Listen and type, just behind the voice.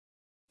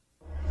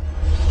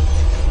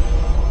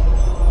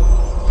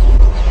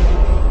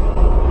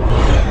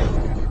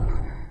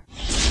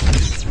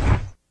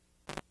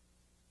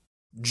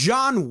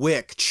John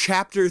Wick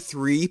Chapter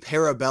 3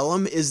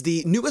 Parabellum is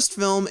the newest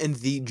film in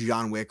the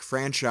John Wick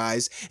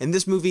franchise, and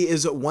this movie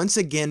is once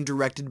again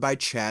directed by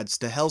Chad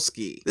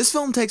Stahelski. This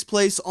film takes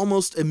place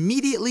almost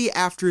immediately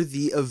after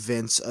the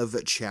events of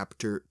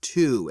Chapter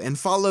 2, and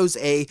follows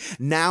a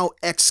now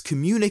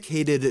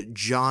excommunicated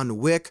John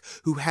Wick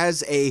who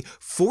has a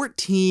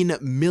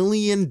 $14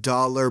 million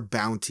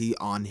bounty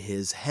on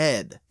his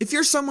head. If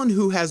you're someone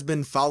who has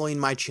been following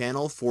my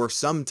channel for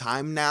some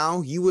time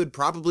now, you would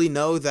probably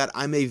know that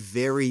I'm a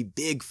very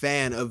big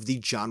fan of the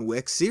John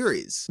Wick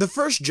series. The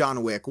first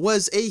John Wick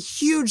was a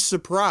huge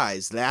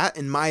surprise that,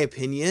 in my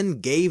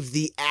opinion, gave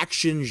the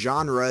action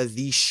genre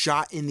the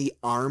shot in the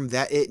arm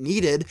that it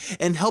needed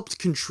and helped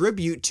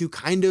contribute to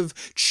kind of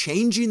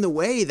changing the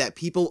way that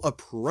people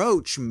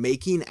approach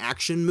making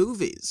action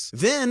movies.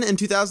 Then, in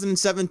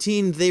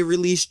 2017, they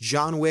released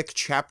John Wick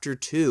Chapter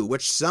 2,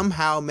 which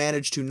somehow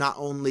managed to not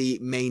only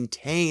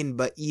maintain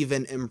but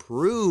even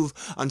improve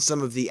on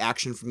some of the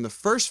action from the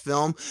first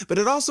film, but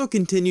it also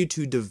continued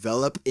to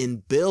develop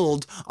and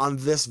build on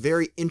this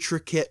very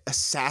intricate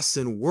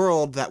assassin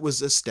world that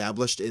was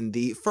established in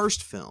the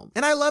first film.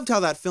 And I loved how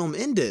that film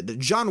ended.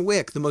 John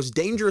Wick, the most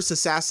dangerous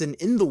assassin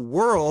in the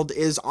world,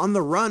 is on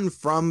the run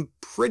from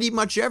pretty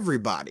much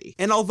everybody.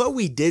 And although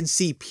we did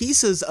see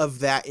pieces of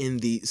that in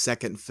the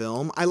second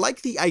film, I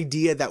like the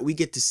idea that we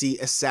get to see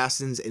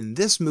assassins in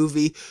this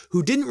movie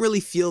who didn't really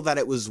feel that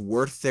it was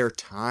worth their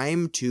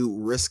time to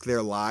risk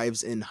their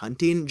lives in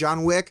hunting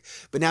John Wick,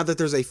 but now that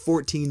there's a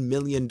 $14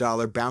 million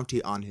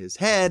bounty on his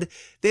head,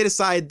 they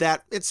decide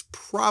that it's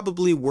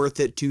probably worth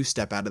it to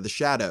step out of the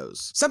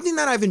shadows. Something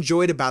that I've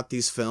enjoyed about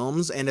these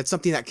films, and it's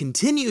something that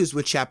continues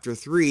with Chapter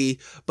 3,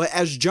 but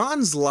as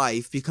John's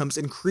life becomes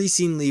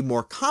increasingly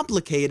more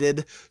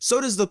complicated,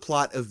 so does the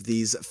plot of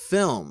these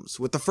films.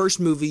 With the first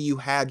movie, you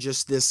had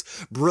just this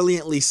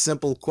brilliantly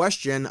simple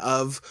question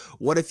of,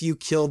 what if you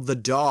killed the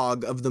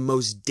dog of the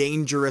most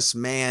dangerous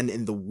man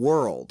in the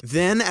world?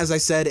 Then, as I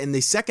said in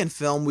the second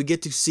film, we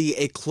get to see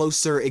a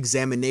closer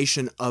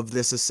examination of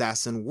this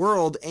assassin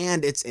world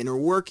and its inner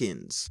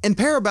workings. And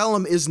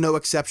Parabellum is no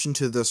exception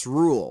to this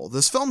rule.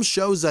 This film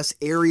shows us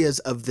areas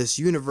of this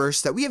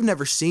universe that we have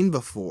never seen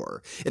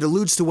before. It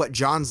alludes to what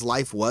John's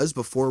life was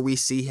before we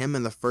see him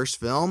in the first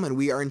film, and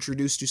we are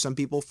introduced to some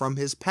people from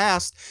his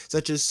past,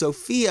 such as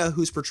Sophia,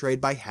 who's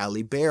portrayed by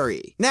Halle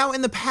Berry. Now,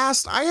 in the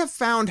past, I have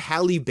found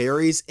Halle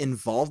Berry's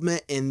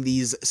involvement in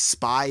these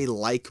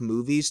spy-like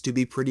movies to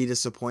be pretty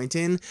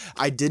disappointing.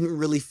 I didn't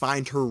really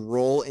find her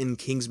role in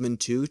Kingsman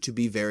 2 to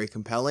be very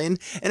compelling,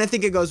 and I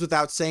think it goes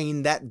without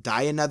saying that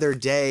Die Another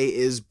Day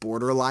is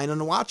borderline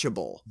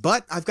unwatchable.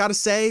 But I've got to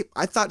say,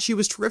 I thought she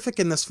was terrific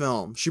in this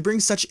film. She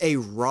brings such a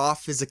raw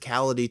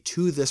physicality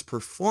to this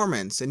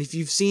performance, and if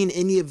you've seen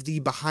any of the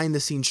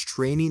behind-the-scenes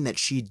training that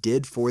she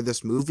did for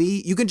this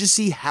movie, you can just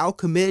see how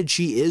committed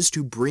she is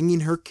to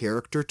bringing her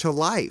character to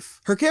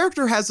life. Her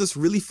character has this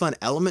really fun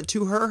element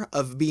to her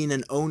of being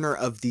an owner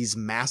of these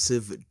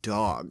massive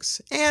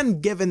dogs,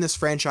 and given this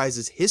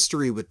franchise's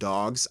history with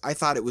dogs, I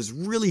thought it was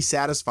really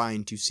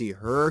satisfying to see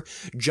her,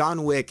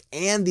 John Wick,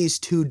 and these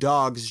two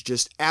dogs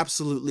just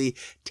absolutely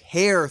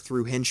tear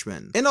through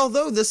henchmen. And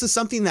although this is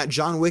something that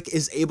John Wick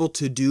is able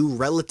to do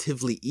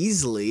relatively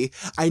easily,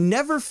 I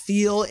never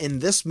feel in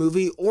this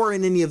movie or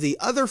in any of the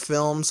other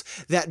films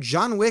that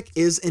John Wick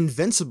is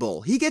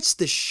invincible. He gets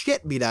the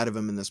shit beat out of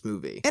him in this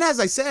movie. And as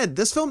I said,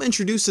 this film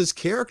introduces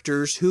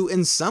characters who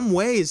in some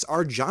ways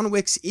are John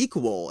Wick's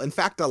equal. In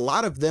fact, a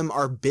lot of them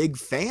are big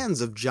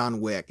fans of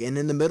John Wick, and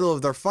in the middle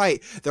of their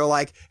fight, they're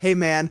like, hey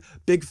man,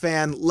 big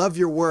fan, love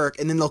your work,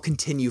 and then they'll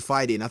continue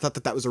fighting. I thought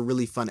that that was a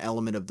really fun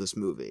element of this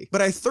movie.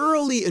 But I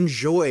thoroughly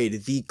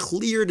enjoyed the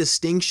clear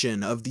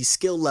distinction of the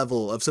skill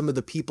level of some of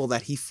the people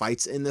that he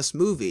fights in this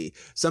movie.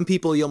 Some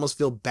people you almost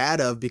feel bad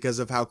of because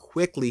of how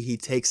quickly he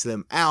takes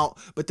them out,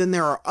 but then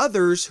there are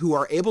others who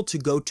are able to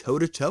go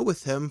toe-to-toe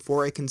with him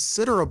for a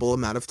considerable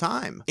amount of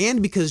time.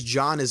 And because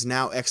John is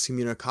now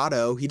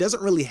excommunicado, he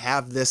doesn't really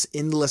have this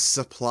endless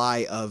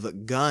supply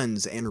of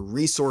guns and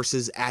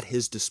resources at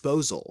his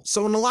disposal.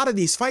 So in a lot of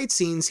these fight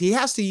scenes, he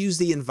has to use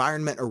the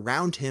environment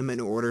around him in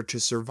order to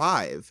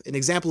survive. An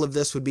example of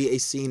this would be a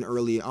scene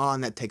early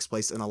on that takes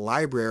place in a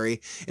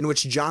library in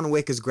which John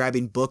Wick is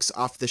grabbing books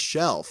off the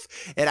shelf.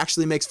 It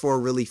actually makes for a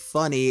really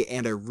funny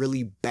and a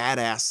really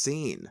badass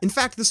scene. In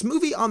fact, this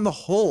movie on the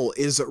whole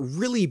is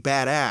really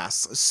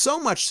badass, so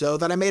much so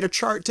that I made a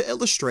chart to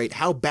illustrate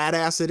how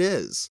badass it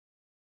is.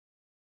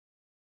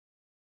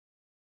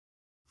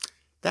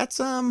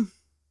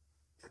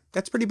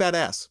 That's pretty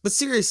badass. But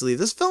seriously,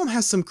 this film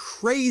has some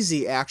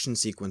crazy action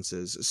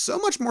sequences, so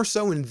much more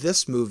so in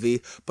this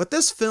movie, but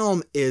this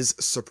film is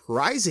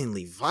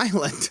surprisingly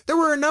violent. There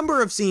were a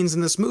number of scenes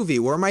in this movie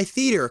where my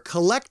theater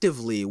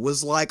collectively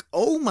was like,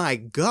 oh my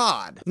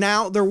god.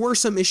 Now, there were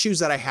some issues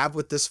that I have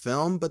with this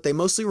film, but they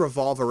mostly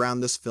revolve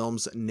around this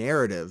film's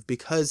narrative,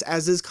 because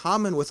as is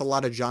common with a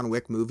lot of John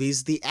Wick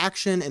movies, the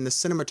action and the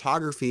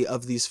cinematography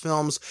of these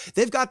films,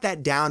 they've got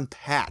that down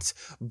pat,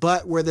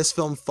 but where this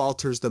film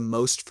falters the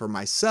most for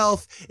myself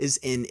itself is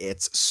in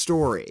its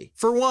story.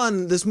 For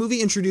one, this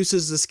movie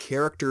introduces this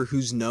character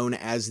who's known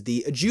as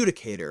the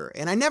Adjudicator,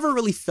 and I never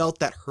really felt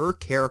that her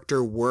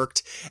character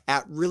worked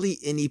at really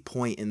any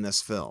point in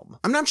this film.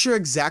 I'm not sure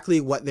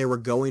exactly what they were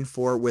going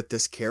for with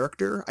this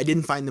character. I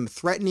didn't find them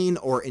threatening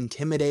or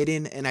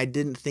intimidating, and I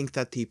didn't think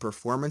that the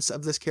performance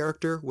of this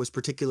character was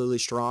particularly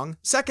strong.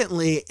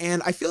 Secondly,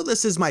 and I feel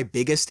this is my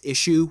biggest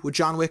issue with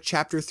John Wick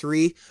Chapter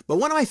 3, but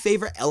one of my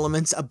favorite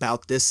elements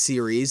about this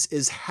series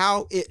is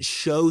how it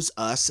shows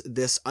us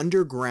this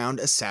underground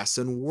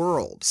assassin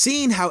world.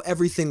 Seeing how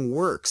everything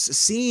works,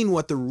 seeing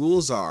what the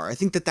rules are, I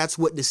think that that's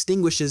what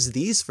distinguishes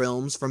these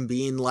films from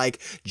being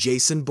like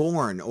Jason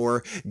Bourne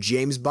or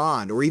James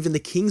Bond or even the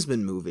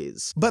Kingsman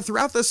movies. But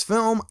throughout this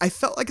film, I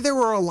felt like there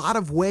were a lot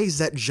of ways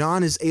that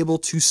John is able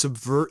to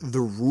subvert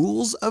the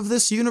rules of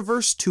this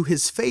universe to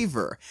his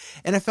favor,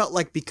 and I felt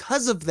like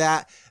because of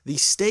that, the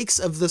stakes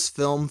of this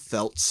film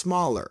felt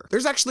smaller.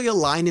 There's actually a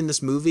line in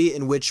this movie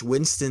in which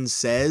Winston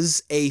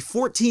says, "A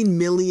 $14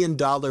 million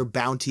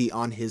bounty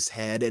on his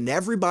head and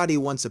everybody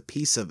wants a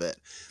piece of it."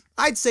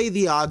 I'd say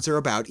the odds are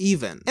about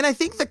even. And I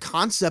think the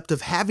concept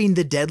of having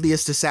the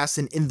deadliest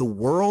assassin in the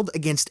world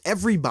against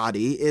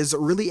everybody is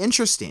really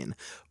interesting,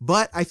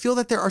 but I feel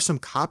that there are some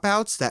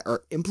cop-outs that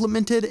are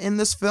implemented in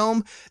this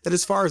film that,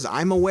 as far as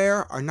I'm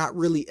aware, are not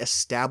really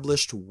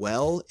established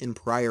well in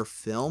prior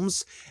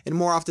films, and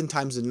more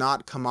oftentimes than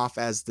not come off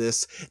as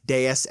this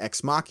deus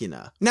ex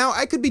machina. Now,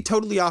 I could be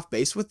totally off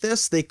base with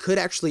this. They could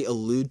actually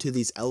allude to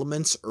these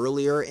elements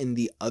earlier in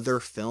the other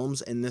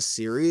films in this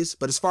series,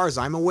 but as far as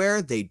I'm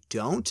aware, they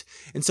don't.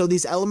 And so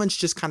these elements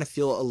just kind of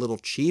feel a little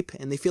cheap,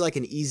 and they feel like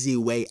an easy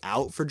way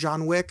out for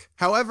John Wick.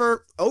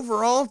 However,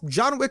 overall,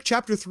 John Wick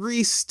Chapter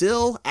 3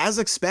 still, as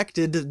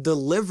expected,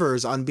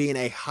 delivers on being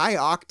a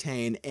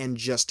high-octane and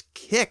just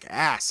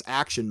kick-ass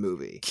action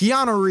movie.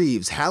 Keanu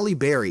Reeves, Halle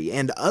Berry,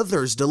 and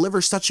others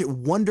deliver such a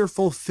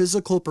wonderful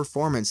physical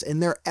performance,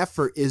 and their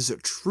effort is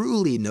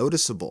truly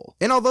noticeable.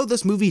 And although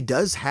this movie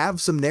does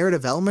have some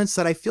narrative elements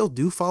that I feel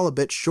do fall a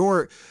bit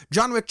short,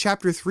 John Wick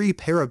Chapter 3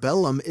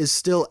 Parabellum is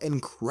still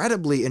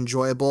incredibly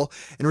enjoyable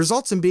and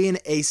results in being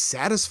a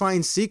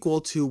satisfying sequel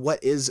to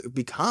what is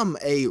become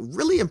a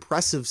really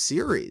impressive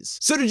series.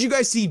 So did you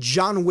guys see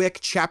John Wick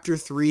Chapter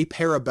 3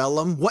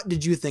 Parabellum? What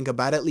did you think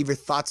about it? Leave your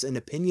thoughts and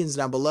opinions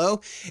down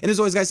below. And as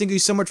always, guys, thank you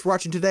so much for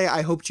watching today.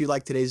 I hope you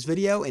liked today's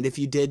video, and if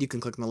you did, you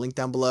can click on the link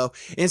down below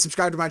and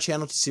subscribe to my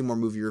channel to see more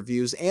movie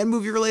reviews and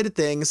movie related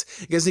things.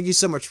 You guys, thank you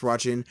so much for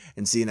watching,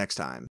 and see you next time.